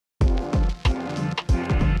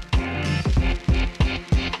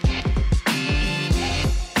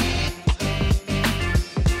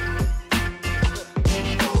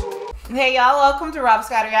Hey y'all, welcome to Rob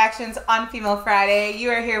Scott Reactions on Female Friday.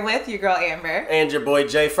 You are here with your girl Amber. And your boy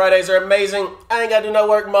Jay. Fridays are amazing. I ain't gotta do no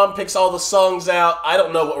work. Mom picks all the songs out. I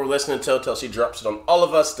don't know what we're listening to till she drops it on all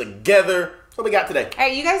of us together. What we got today?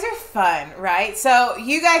 Alright, you guys are fun, right? So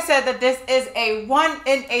you guys said that this is a 1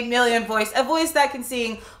 in a million voice. A voice that can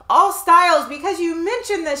sing all styles, because you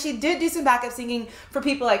mentioned that she did do some backup singing for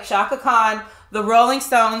people like Chaka Khan, the Rolling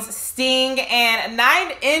Stones, Sting, and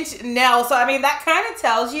 9 Inch Nails. So, I mean, that kind of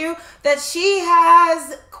tells you that she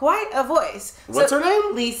has quite a voice. What's her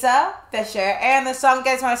name? Lisa Fischer. And the song you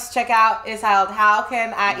guys want us to check out is titled How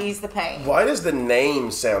Can I Ease the Pain? Why does the name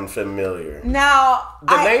sound familiar? Now,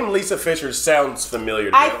 the name Lisa Fischer sounds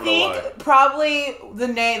familiar to me. I think probably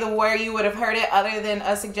the where you would have heard it, other than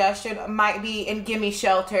a suggestion, might be in Gimme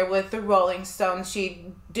Shelter with the Rolling Stones. She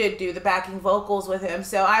did do the backing vocals with him,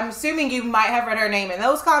 so I'm assuming you might have read her name in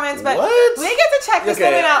those comments. But we get to check this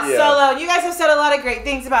woman out solo. You guys have said a lot of great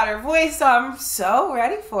things about her voice, so I'm so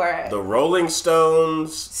ready for it. The Rolling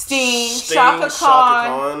Stones, Sting, Chaka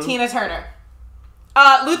Khan, Tina Turner,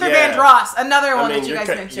 Luther Vandross, another one that you guys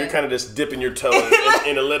mentioned. You're kind of just dipping your toe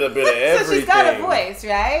in a little bit of everything. So she's got a voice,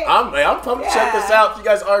 right? I'm pumped to check this out. If you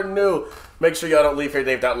guys are new, make sure y'all don't leave here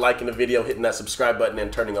without liking the video, hitting that subscribe button,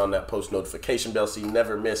 and turning on that post notification bell so you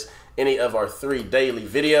never miss any of our 3 daily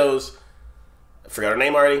videos. I forgot her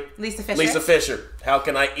name already. Lisa Fischer. Lisa Fischer. How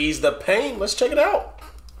Can I Ease the Pain? Let's check it out.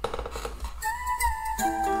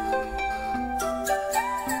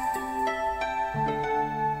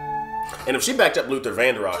 And if she backed up Luther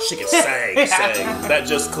Vandross, she can sing. That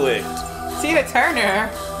just clicked. Tina Turner.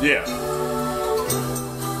 Yeah.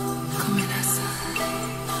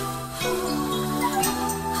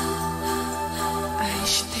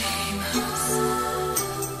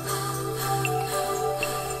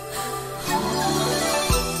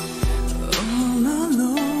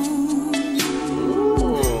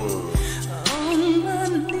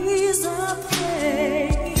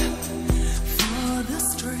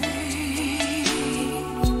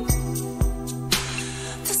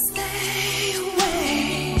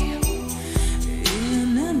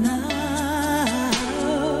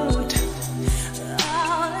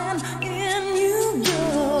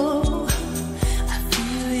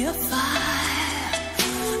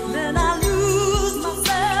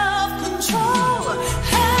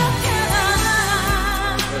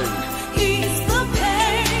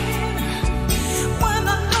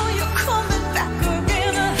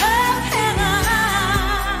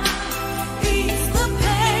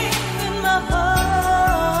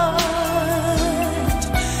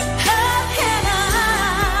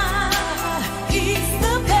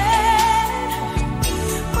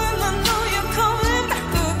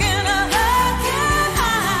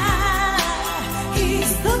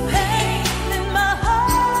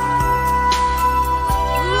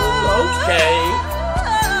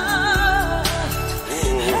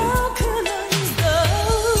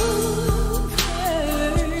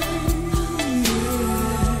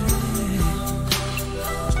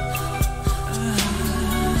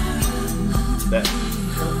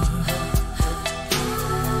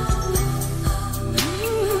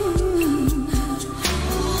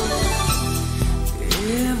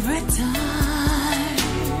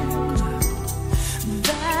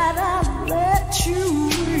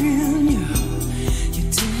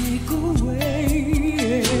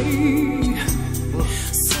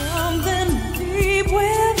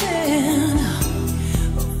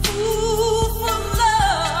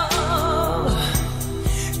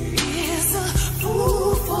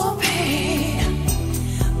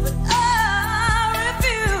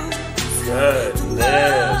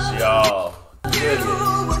 Goodness, y'all. Goodness.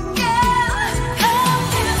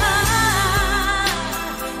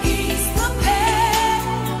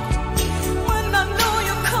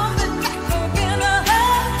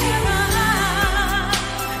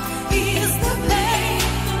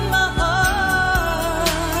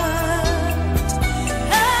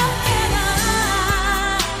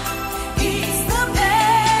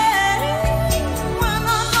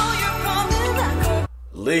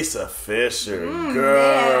 Lisa Fischer,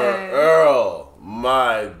 girl,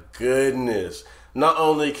 my goodness. Not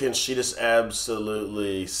only can she just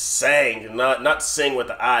absolutely sing, not sing with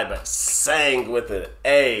the I, but sang with an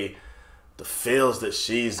A. The feels that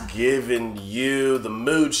she's giving you, the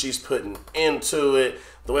mood she's putting into it,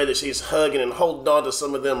 the way that she's hugging and holding on to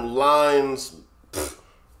some of them lines.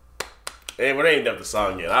 And we ain't done the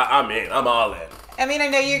song yet. I'm in. I'm all in. I mean, I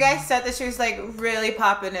know you guys said that she was like really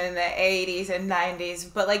popping in the 80s and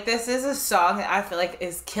 90s, but like this is a song that I feel like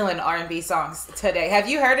is killing R&B songs today. Have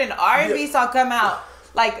you heard an R&B song come out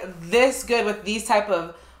like this good with these type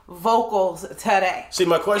of vocals today. See,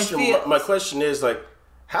 my question is, like,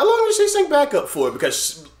 how long did she sing backup for?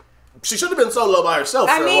 Because she should have been solo by herself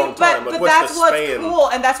for a long time. But that's what's cool,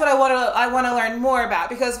 and that's what I want to learn more about.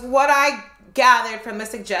 Because what I gathered from the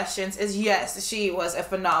suggestions is, yes, she was a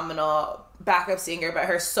phenomenal backup singer, but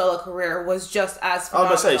her solo career was just as phenomenal.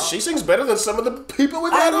 I was going to say, she sings better than some of the people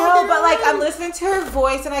we've had on I know, here. but like, I'm listening to her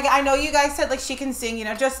voice, and I know you guys said like she can sing, you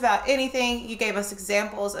know, just about anything. You gave us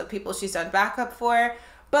examples of people she's done backup for,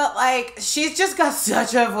 but like, she's just got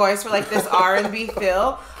such a voice for like this R&B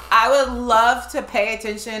feel. I would love to pay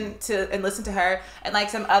attention to and listen to her and like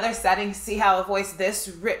some other settings, see how a voice this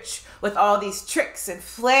rich with all these tricks and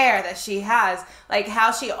flair that she has, like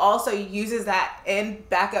how she also uses that in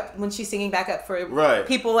backup when she's singing backup for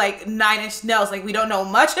people like Nine Inch Nails, like we don't know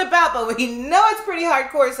much about, but we know it's pretty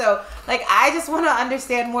hardcore. So like, I just want to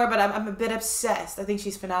understand more, but I'm a bit obsessed. I think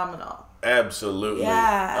she's phenomenal. Absolutely.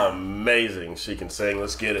 Amazing. She can sing.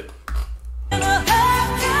 Let's get it.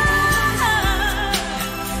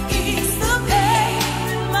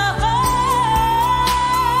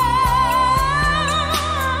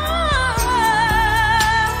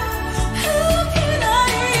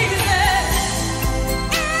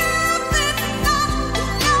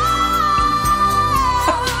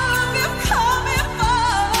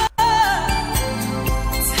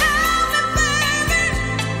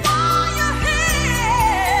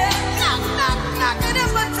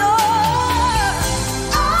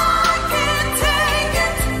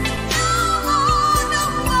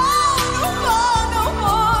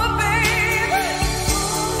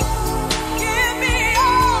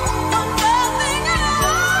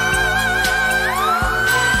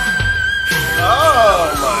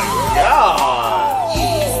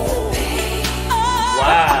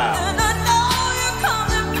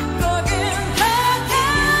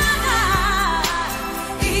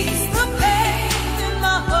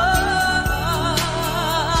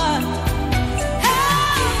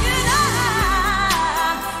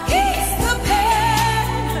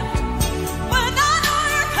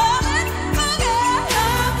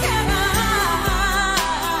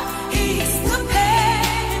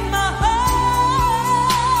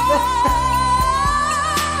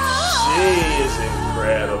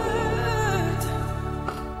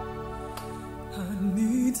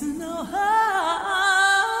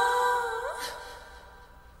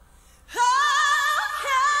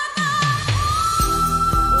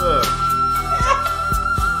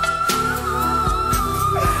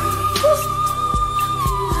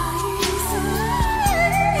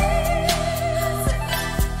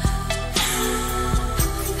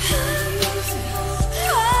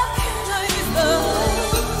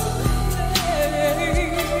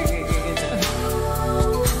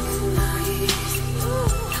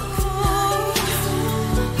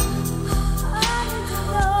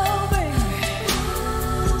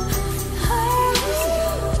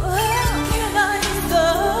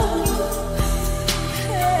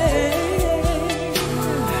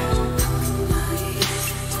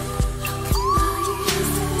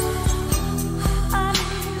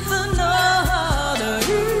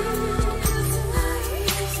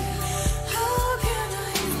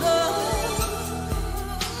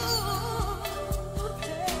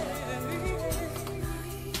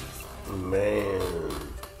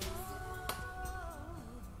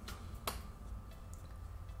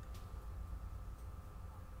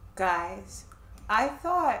 Guys, I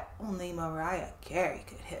thought only Mariah Carey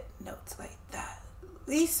could hit notes like that.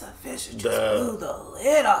 Lisa Fischer just blew the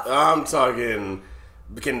lid off. I'm talking,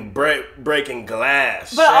 can breaking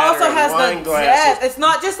glass, but also has the glasses. depth. It's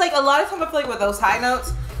not just like a lot of time I feel like with those high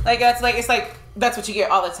notes, like it's like that's what you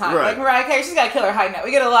get all the time. Right. Like Mariah Carey, she's got a killer high note.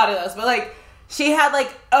 We get a lot of those, but like she had like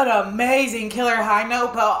an amazing killer high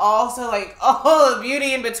note, but also like all the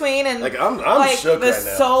beauty in between, and like I'm like shook the right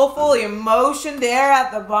now. soulful emotion there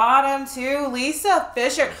at the bottom too. Lisa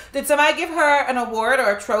Fischer, did somebody give her an award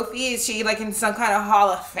or a trophy? Is she like in some kind of Hall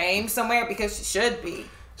of Fame somewhere? Because she should be.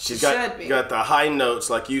 She's got the high notes,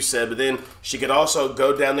 like you said, but then she could also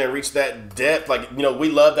go down there and reach that depth. Like, you know, we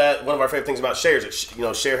love that. One of our favorite things about Cher is that, you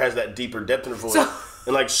know, Cher has that deeper depth in her voice.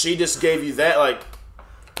 And, like, she just gave you that, like,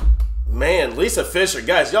 man, Lisa Fischer.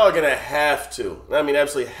 Guys, y'all are going to have to, I mean,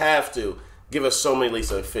 absolutely have to give us so many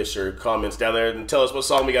Lisa Fischer comments down there and tell us what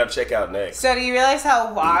song we got to check out next. So do you realize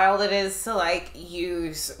how wild it is to like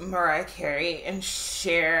use Mariah Carey and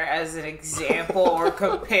Cher as an example or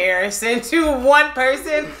comparison to one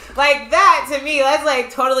person? Like that, to me, that's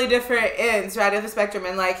like totally different ends, right, of the spectrum.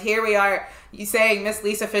 And like here we are, you saying Miss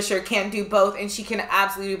Lisa Fischer can't do both, and she can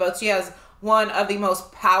absolutely do both. She has one of the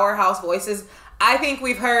most powerhouse voices I think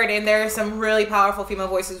we've heard, and there are some really powerful female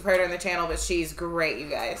voices we've heard on the channel, but she's great, you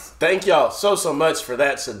guys. Thank y'all so much for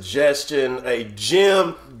that suggestion. A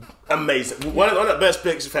gem. Amazing. One of the best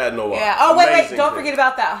picks we've had in a while. Yeah. Oh, wait. Don't pick. forget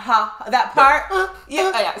about that part.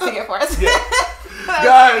 Yeah. Oh, yeah. Sing it for us. Yeah.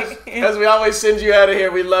 Guys, as we always send you out of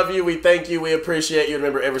here, we love you, we thank you, we appreciate you.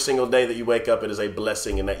 Remember, every single day that you wake up, it is a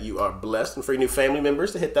blessing and that you are blessed. And for your new family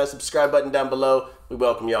members, to hit that subscribe button down below. We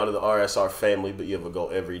welcome y'all to the RSR family, but you have a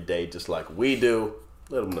goal every day just like we do.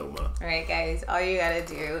 Let them know, man. All right, guys. All you got to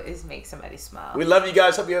do is make somebody smile. We love you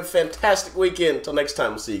guys. Hope you have a fantastic weekend. Until next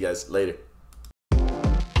time, we'll see you guys later.